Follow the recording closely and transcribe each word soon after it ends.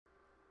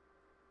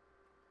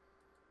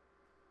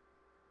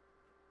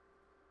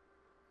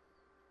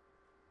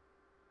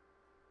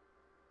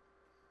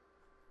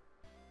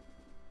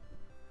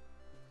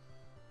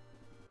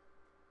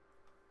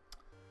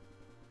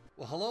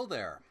Well, hello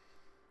there.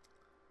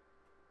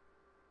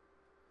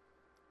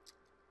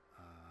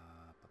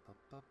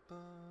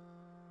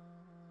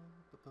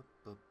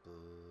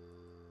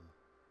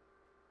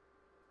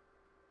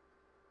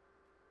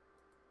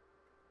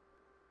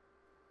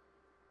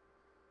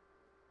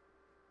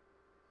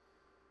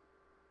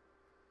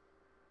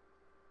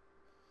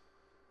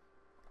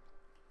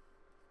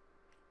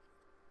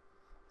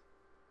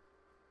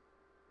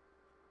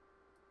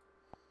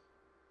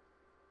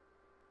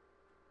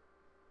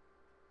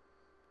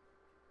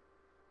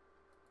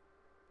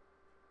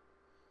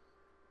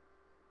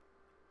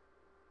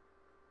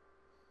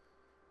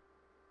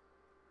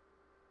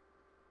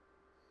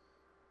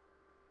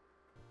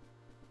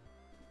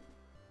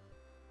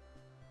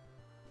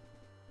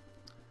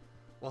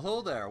 Well,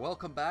 hello there.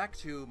 Welcome back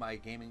to my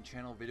gaming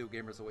channel, Video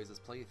Gamers Oasis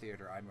Play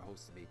Theater. I'm your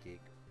host, Meat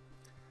Geek.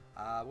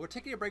 We're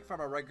taking a break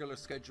from our regular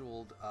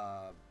scheduled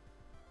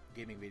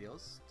gaming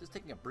videos. Just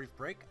taking a brief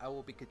break. I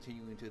will be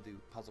continuing to do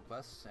Puzzle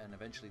Quests and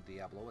eventually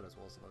Diablo, as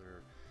well as some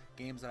other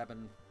games that I've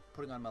been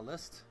putting on my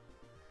list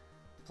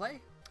to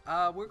play.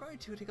 We're going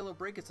to take a little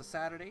break. It's a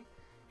Saturday,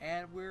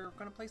 and we're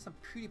going to play some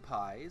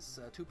PewDiePie's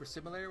Tuber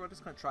Simulator. We're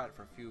just going to try it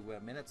for a few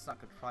minutes. Not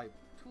going to try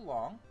too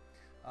long.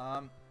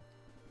 I'm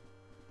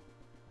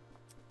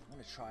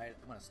going to try it.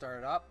 I'm going to start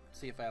it up,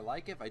 see if I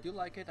like it. If I do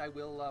like it, I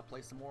will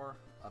play some more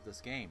of this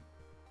game.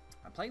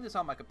 I'm playing this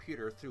on my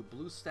computer through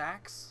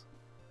BlueStacks,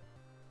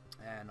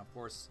 and of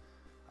course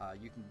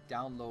you can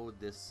download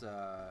this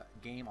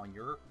game on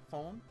your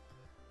phone,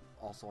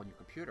 also on your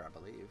computer, I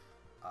believe.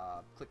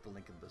 Click the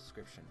link in the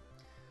description.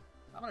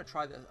 I'm going to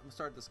try this. I'm going to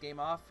start this game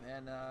off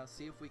and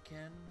see if we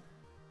can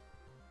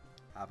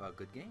have a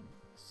good game.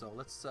 So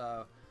let's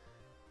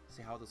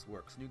see how this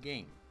works. New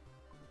game.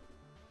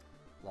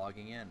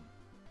 Logging in.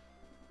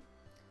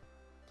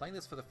 Playing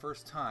this for the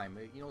first time.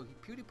 You know,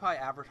 PewDiePie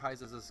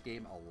advertises this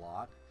game a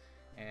lot,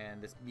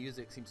 and this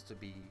music seems to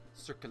be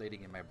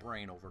circulating in my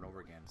brain over and over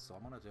again. So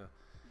I'm going to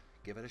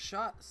give it a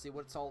shot, see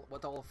what all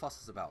the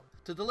fuss is about.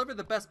 To deliver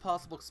the best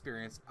possible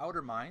experience,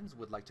 Outer Minds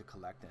would like to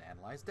collect and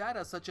analyze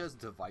data such as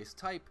device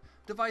type,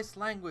 device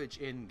language,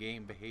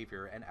 in-game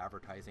behavior, and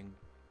advertising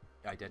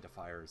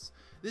identifiers.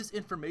 This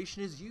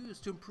information is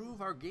used to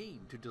improve our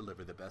game to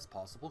deliver the best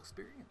possible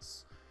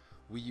experience.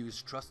 We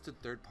use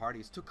trusted third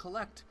parties to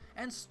collect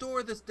and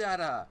store this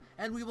data,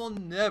 and we will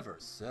never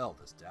sell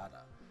this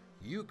data.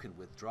 You can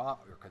withdraw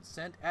your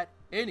consent at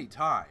any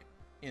time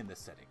in the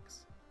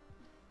settings.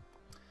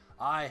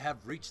 I have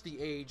reached the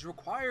age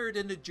required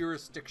in the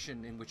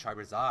jurisdiction in which I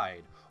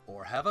reside,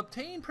 or have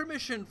obtained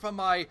permission from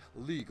my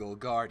legal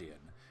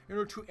guardian in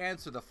order to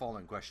answer the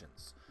following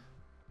questions.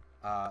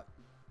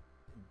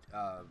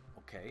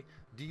 Okay.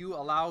 Do you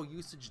allow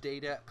usage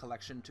data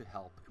collection to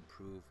help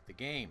improve the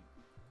game?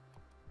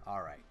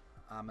 Alright,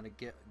 I'm going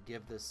to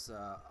give this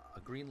a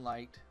green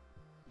light,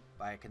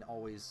 but I can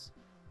always,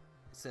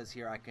 it says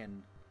here I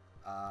can,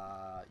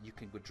 you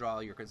can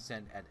withdraw your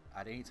consent at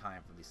any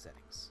time from these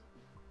settings.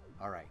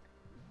 Alright.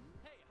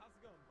 Hey, how's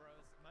it going, bros?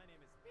 My name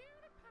is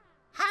PewDiePie.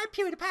 Hi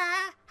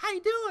PewDiePie! How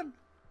you doing?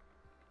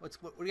 What do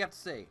you have to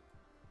say?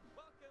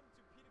 Welcome to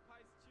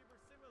PewDiePie's Tuber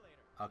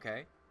Simulator.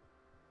 Okay.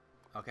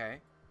 Okay.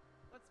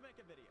 Let's make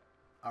a video.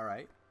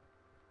 Alright.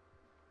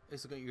 You're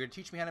going to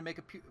teach me how to make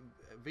a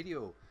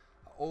video.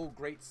 Oh,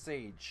 great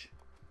sage.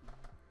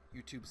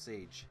 YouTube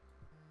sage.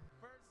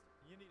 First,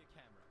 you need a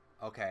camera.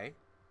 Okay.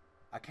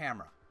 A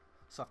camera.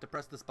 So I have to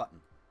press this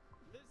button.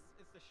 This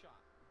is the shot.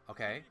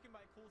 Okay. You can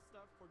buy cool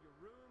stuff for your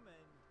room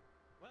and,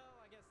 well,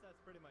 I guess that's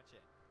pretty much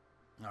it.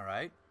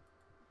 Alright.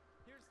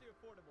 Here's the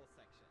affordable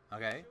section.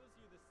 Okay. It shows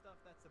you the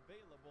stuff that's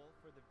available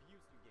for the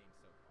views you gained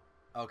so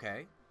far.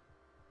 Okay.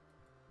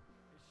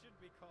 It should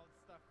be called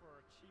stuff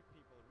for cheap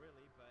people,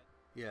 really, but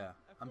Yeah,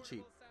 I'm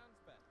cheap. affordable sounds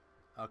better.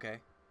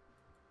 Okay.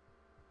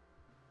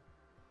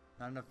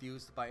 Not enough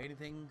views to buy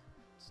anything,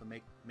 so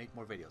make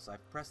more videos. So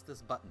I've pressed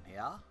this button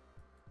here.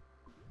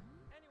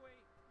 Anyway,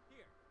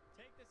 here,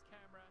 take this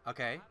camera.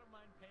 Okay. I don't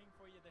mind paying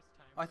for you this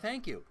time. Oh,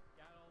 thank you.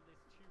 Got all this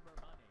tuber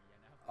money, you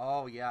know.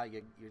 Oh yeah,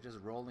 you're just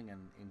rolling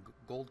in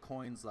gold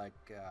coins like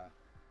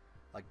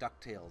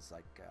DuckTales,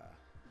 like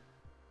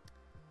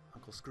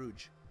Uncle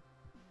Scrooge.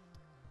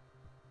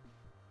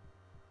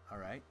 All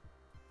right.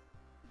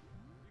 You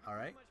can All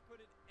right. pretty much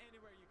put it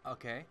anywhere you can.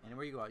 Okay.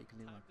 Anywhere you go, you can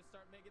do Time one. to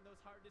start making those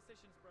hard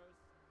decisions, bros.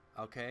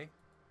 Okay.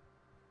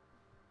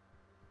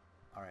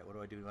 All right. What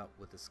do I do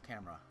with this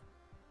camera?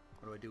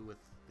 What do I do with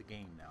the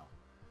game now?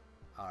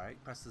 All right.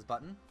 Press this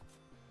button.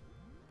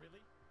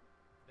 Really?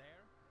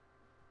 There?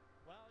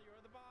 Well, you're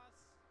the boss.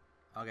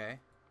 Okay.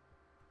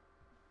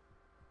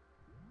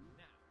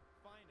 Now,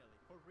 finally,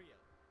 for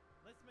real,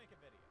 let's make a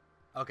video.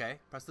 Okay.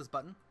 Press this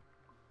button.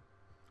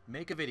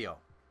 Make a video.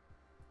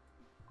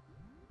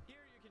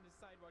 Here you can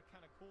decide what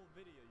kind of cool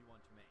video you want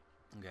to make.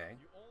 Okay.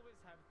 You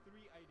always have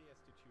 3 ideas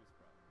to choose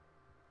from.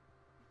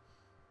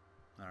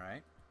 All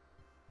right.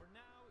 For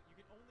now, you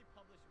can only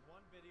publish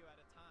 1 video at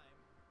a time,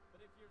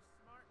 but if you're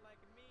smart like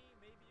me,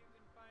 maybe you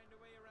can find a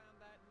way around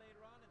that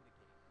later on in the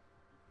game.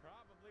 You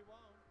probably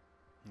won't.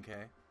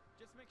 Okay.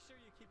 Just make sure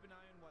you keep an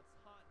eye on what's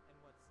hot and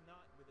what's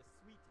not with a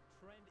sweet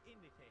trend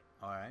indicator.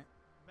 All right.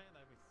 Man,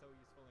 that'd be so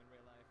useful in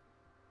real life.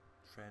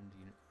 Trend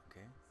unit.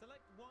 Okay.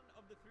 Select one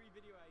of the 3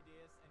 video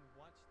ideas and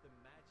watch the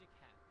magic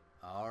happen.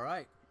 All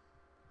right.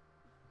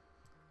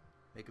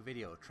 Make a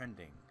video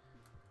trending.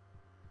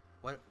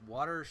 What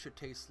water should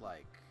taste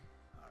like.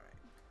 All right.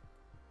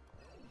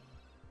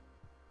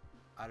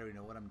 I don't even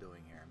know what I'm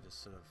doing here. I'm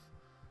just sort of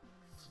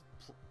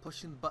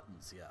pushing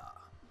buttons. Yeah.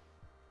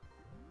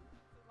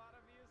 That's a lot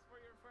of views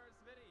for your first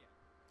video.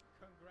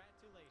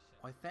 Congratulations.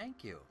 Why,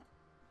 thank you.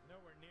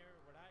 Nowhere near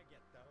what I get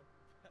though.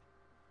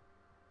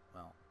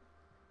 Well,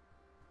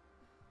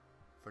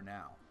 for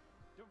now.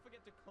 Don't forget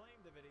to claim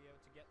the video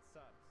to get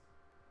subs.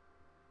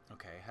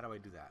 Okay, how do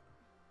I do that?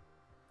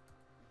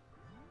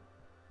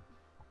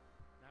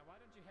 Now why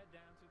don't you head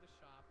down to the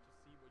shop to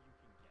see what you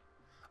can get.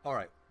 All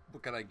right,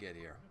 what can I get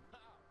here? Wow,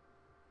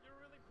 you're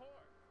really poor.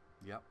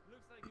 Yep.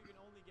 Looks like you can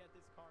only get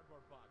this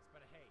cardboard box,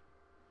 but hey,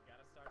 you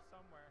gotta start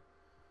somewhere.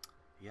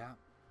 Yeah.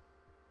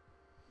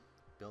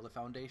 Build a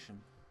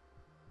foundation.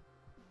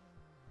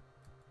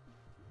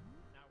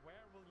 Now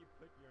where will you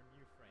put your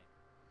new frame?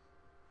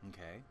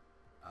 Okay.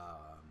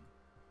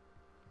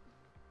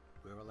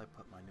 Where will I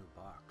put my new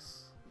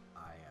box?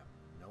 I have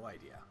no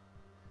idea.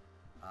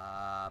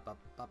 Ba ba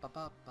ba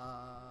ba ba.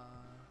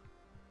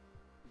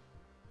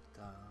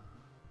 Da.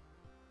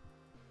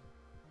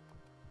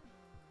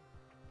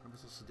 What am I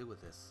supposed to do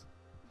with this?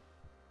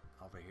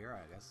 Over here,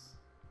 I guess.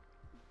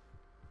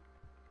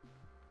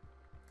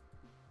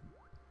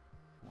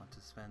 Want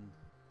to spend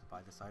to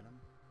buy this item?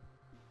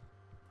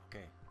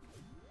 Okay.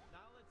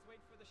 Now let's wait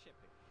for the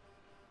shipping.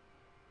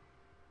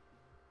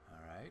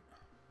 Alright.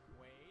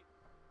 Wait.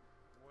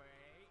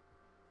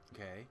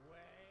 Okay.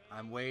 Wait.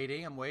 I'm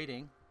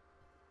waiting.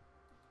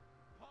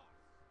 Pause.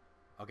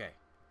 Okay.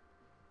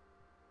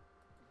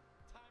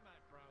 Time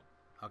out, bro.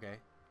 Okay.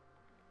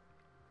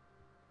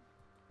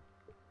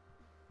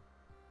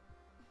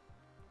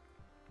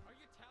 Are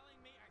you telling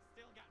me I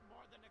still got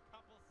more than a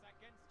couple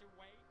seconds to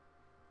wait?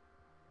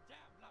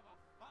 Jävla vad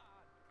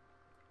fan.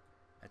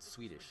 That's This is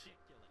Swedish.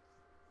 ridiculous.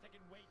 It's taking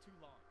way too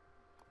long.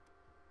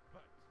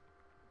 But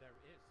there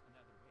is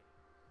another way.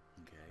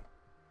 Okay.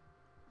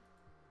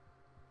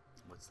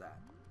 What's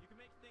that? You can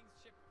make things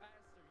ship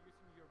faster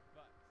using your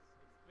bucks.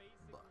 It's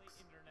basically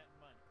Bucks. internet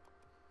money.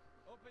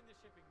 Open the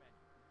shipping menu.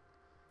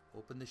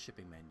 Open the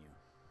shipping menu.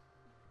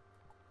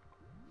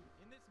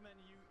 In this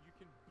menu, you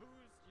can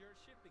boost your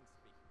shipping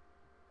speed,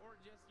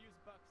 or just use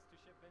bucks to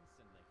ship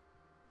instantly,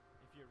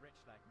 if you're rich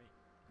like me.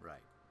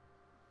 Right.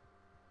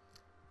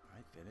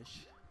 Alright,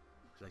 finish.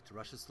 Would you like to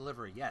rush this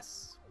delivery?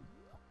 Yes.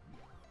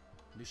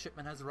 New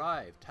shipment has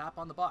arrived. Tap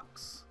on the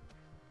box.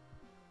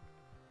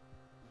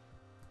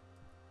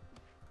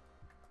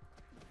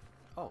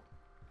 Oh,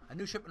 a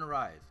new shipment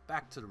arrived.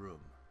 Back to the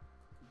room.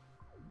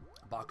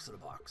 A box in a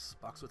box.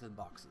 Box within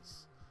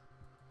boxes.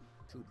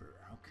 Tuber.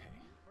 Okay.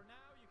 For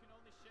now, you can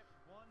only ship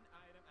one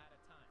item at a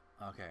time.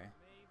 Okay.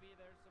 Maybe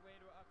there's a way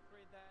to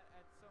upgrade that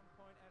at some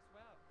point as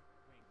well.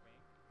 Wink, wink.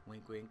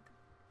 Wink, wink.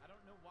 I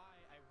don't know why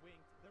I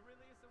winked. There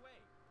really is a way.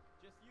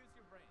 Just use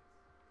your brains.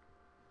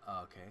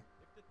 Okay.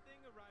 If the thing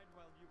arrived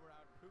while you were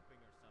out pooping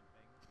or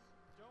something,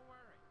 don't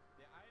worry.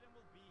 The item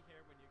will be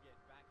here when you get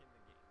back in the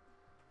game.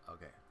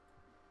 Okay.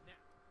 Now,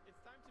 it's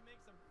time to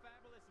make some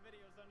fabulous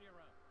videos on your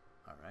own.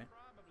 Alright.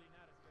 Probably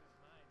not as good as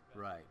mine, but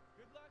Right.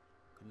 good luck.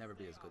 Could never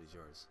be Stay as good as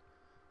awesome. yours.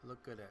 Look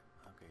good at...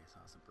 Okay, it's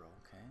awesome, bro.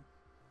 Okay.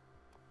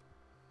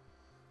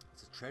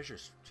 It's a treasure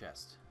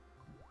chest.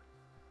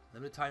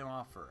 Limited time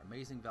offer.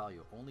 Amazing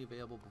value. Only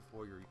available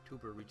before your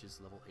YouTuber reaches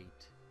level 8.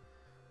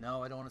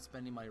 No, I don't want to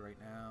spend any money right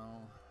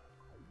now.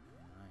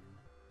 9.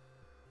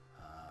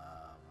 What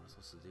am I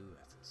supposed to do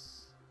with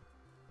this?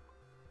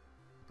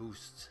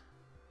 Boost.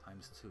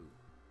 Times 2.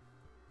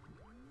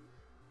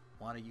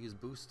 Want to use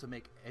Boost to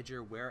make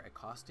Edger wear a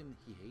costume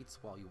he hates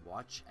while you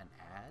watch an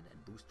ad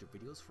and boost your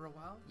videos for a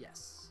while?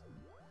 Yes.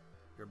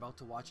 You're about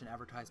to watch an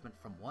advertisement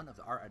from one of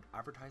our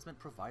advertisement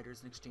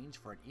providers in exchange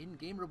for an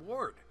in-game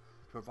reward.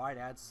 To provide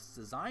ads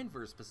designed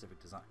for a specific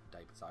design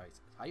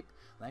type,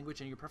 language,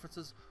 and your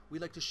preferences, we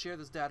like to share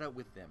this data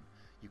with them.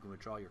 You can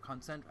withdraw your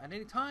consent at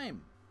any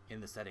time. In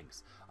the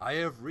settings, I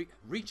have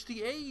reached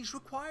the age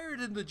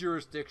required in the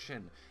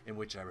jurisdiction in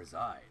which I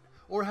reside,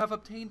 or have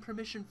obtained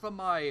permission from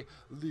my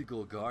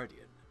legal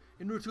guardian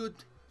in order to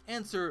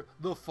answer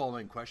the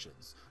following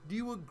questions. Do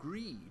you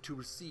agree to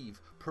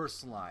receive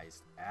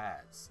personalized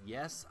ads?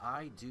 Yes,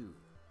 I do.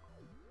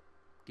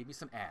 Give me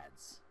some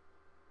ads.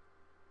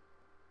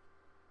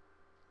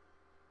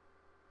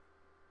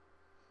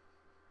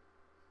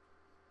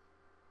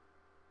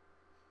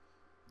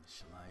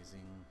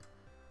 Initializing.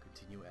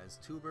 Continue as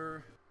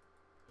Tuber.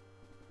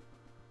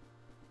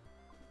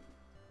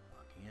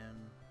 Logging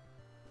in.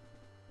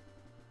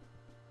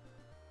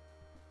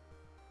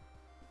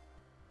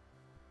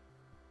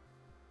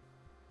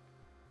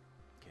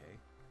 Okay.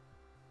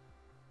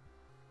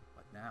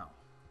 What now?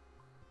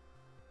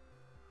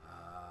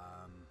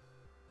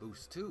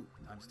 Boost 2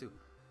 times 2.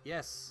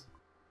 Yes.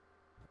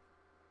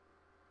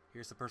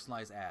 Here's the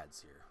personalized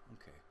ads here.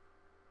 Okay.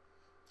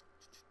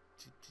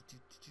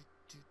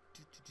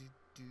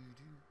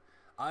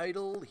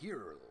 Idle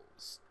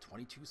Heroes.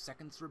 22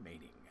 seconds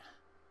remaining.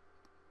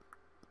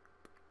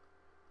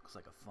 Looks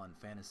like a fun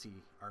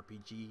fantasy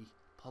RPG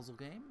puzzle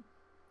game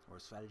or a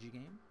strategy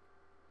game.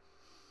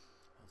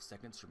 12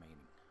 seconds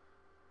remaining.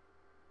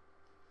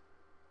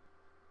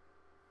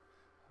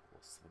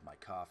 We'll sip my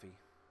coffee.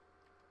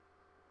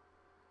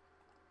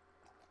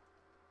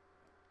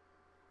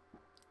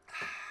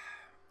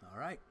 All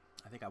right,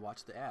 I think I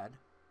watched the ad.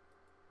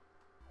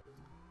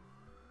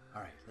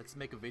 All right, let's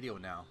make a video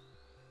now.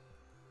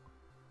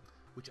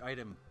 Which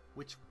item,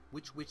 which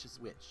is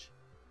which?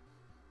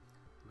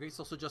 The Great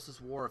Social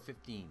Justice War of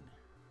 2015.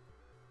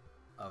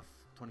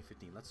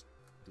 Let's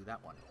do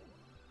that one.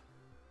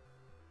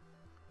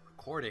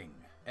 Recording,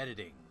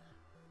 editing,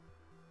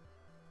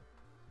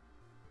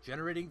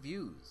 generating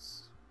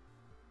views.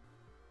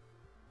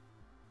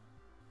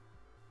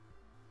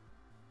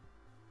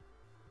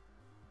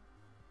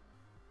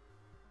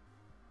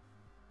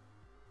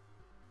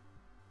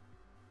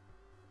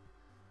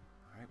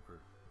 All right,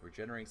 we're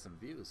generating some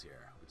views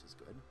here, which is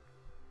good.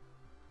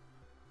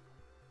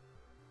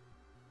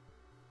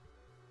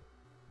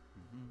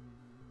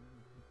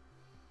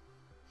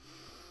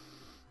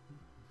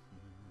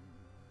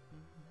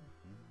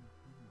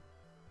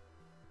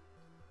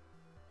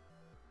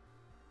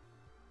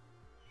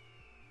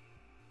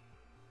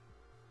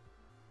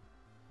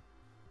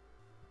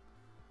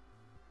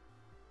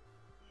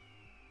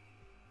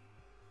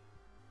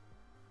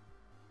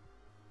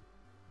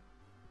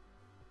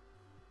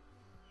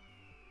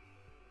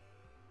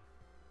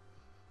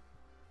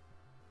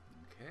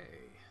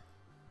 Okay.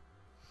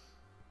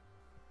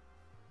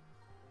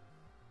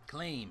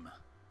 Claim.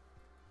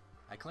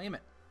 I claim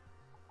it.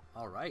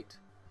 All right.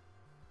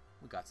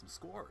 We got some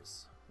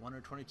scores.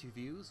 122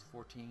 views,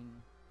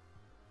 14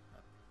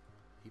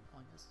 people,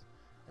 I guess.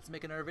 Let's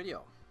make another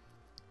video.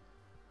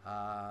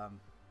 How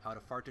to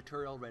fart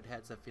tutorial,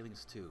 redheads have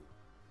feelings too.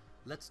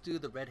 Let's do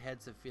the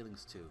redheads have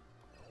feelings too.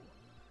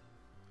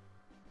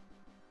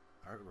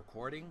 All right,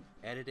 recording,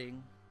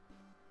 editing,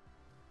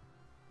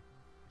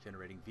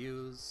 generating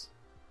views.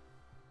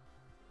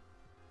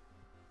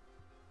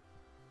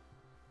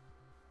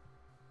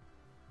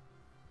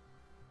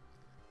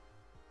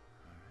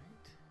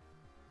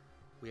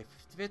 We have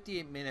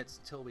 58 minutes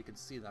until we can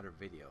see another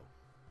video.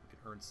 We can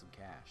earn some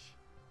cash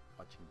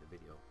watching the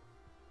video.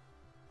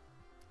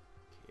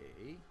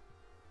 Okay.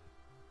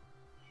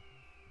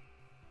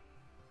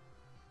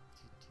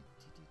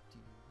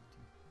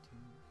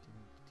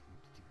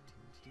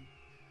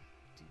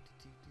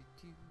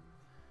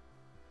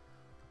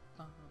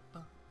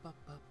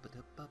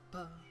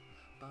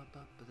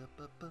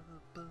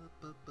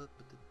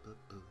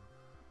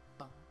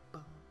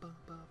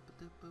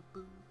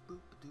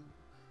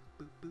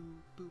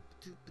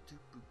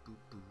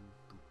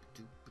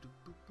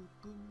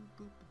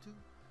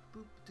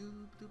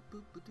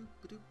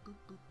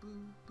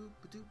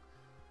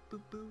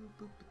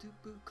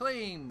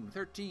 Claim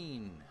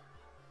 13.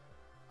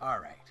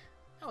 Alright.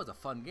 That was a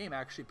fun game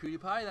actually,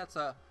 PewDiePie. That's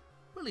a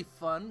really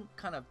fun,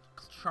 kind of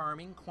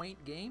charming,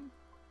 quaint game.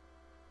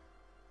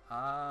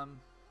 I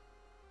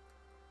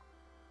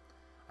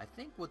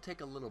think we'll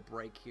take a little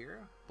break here,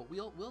 but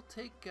we'll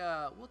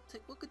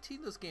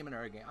continue this game in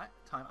our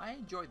time. I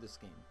enjoyed this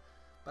game,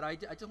 but I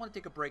just want to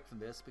take a break from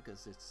this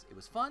because it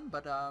was fun,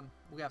 but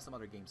we have some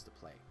other games to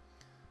play.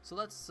 So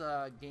let's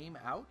game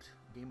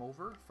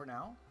over for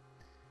now.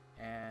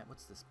 And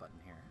what's this button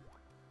here?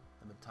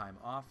 Limit time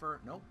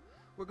offer. Nope.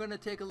 We're gonna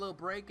take a little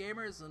break,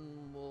 gamers,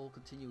 and we'll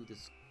continue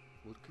this.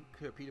 We'll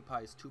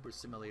PewDiePie's Tuber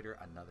Simulator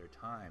another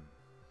time.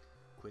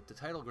 Quit the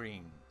title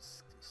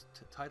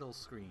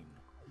screen.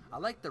 I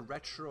like the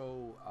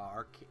retro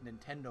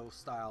Nintendo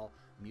style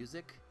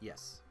music.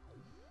 Yes,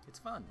 it's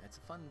fun. It's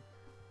fun.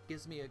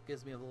 Gives me a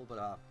little bit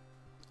of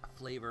a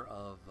flavor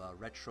of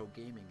retro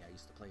gaming I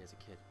used to play as a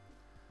kid.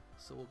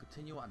 So we'll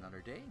continue on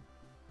another day.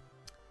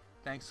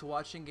 Thanks for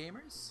watching,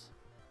 gamers,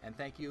 and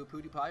thank you,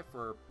 PewDiePie,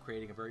 for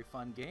creating a very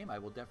fun game. I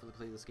will definitely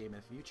play this game in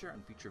the future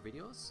and future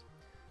videos.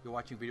 You're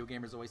watching Video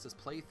Gamers Oasis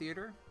Play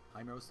Theater.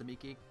 I'm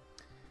Rostamiki,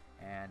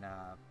 and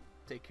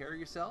take care of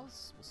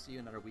yourselves. We'll see you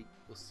another week.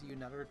 We'll see you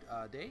another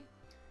day,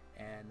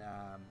 and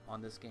on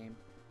this game.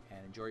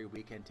 And enjoy your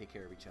weekend. Take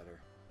care of each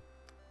other.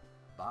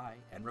 Bye.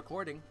 And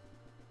recording.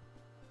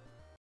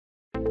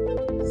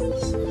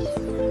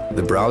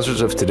 The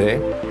browsers of today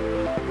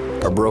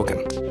are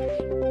broken.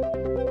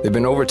 They've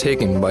been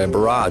overtaken by a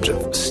barrage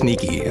of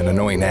sneaky and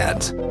annoying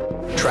ads,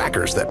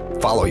 trackers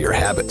that follow your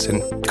habits,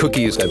 and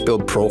cookies that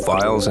build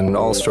profiles, and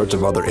all sorts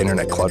of other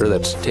internet clutter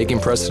that's taking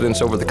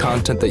precedence over the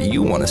content that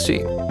you want to see.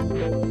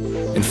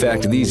 In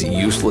fact, these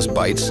useless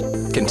bytes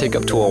can take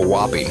up to a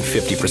whopping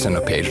 50%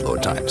 of page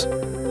load times,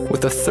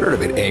 with a third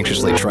of it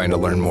anxiously trying to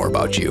learn more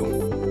about you.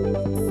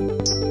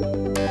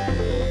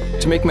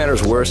 To make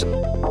matters worse,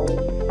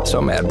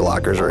 some ad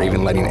blockers are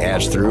even letting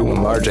ads through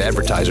when large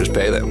advertisers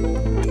pay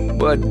them.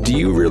 But do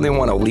you really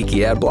want a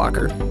leaky ad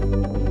blocker?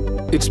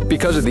 It's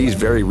because of these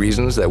very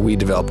reasons that we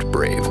developed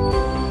Brave,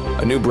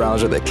 a new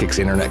browser that kicks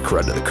internet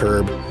crud to the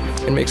curb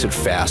and makes it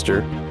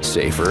faster,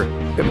 safer,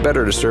 and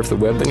better to surf the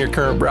web than your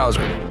current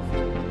browser.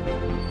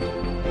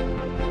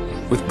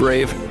 With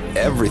Brave,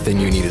 everything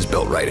you need is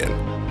built right in.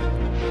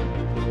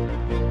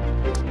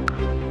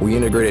 We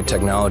integrated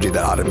technology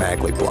that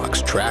automatically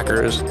blocks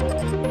trackers,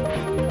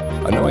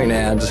 annoying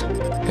ads,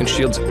 and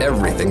shields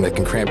everything that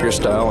can cramp your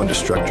style and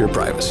destruct your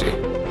privacy.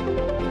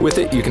 With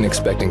it, you can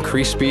expect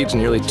increased speeds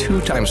nearly 2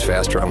 times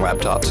faster on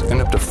laptops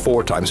and up to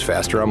 4 times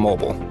faster on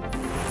mobile.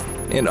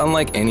 And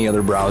unlike any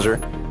other browser,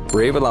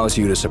 Brave allows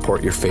you to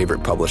support your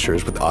favorite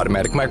publishers with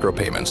automatic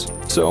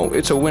micropayments, so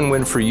it's a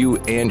win-win for you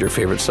and your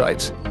favorite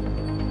sites.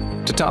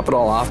 To top it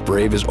all off,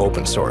 Brave is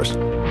open source,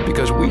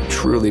 because we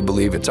truly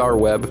believe it's our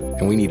web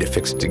and we need to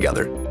fix it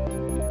together.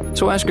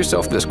 So ask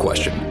yourself this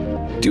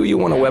question: do you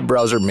want a web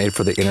browser made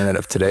for the internet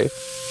of today?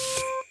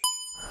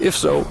 If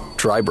so,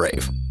 try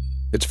Brave.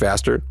 It's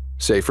faster,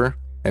 safer,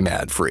 and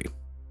ad-free.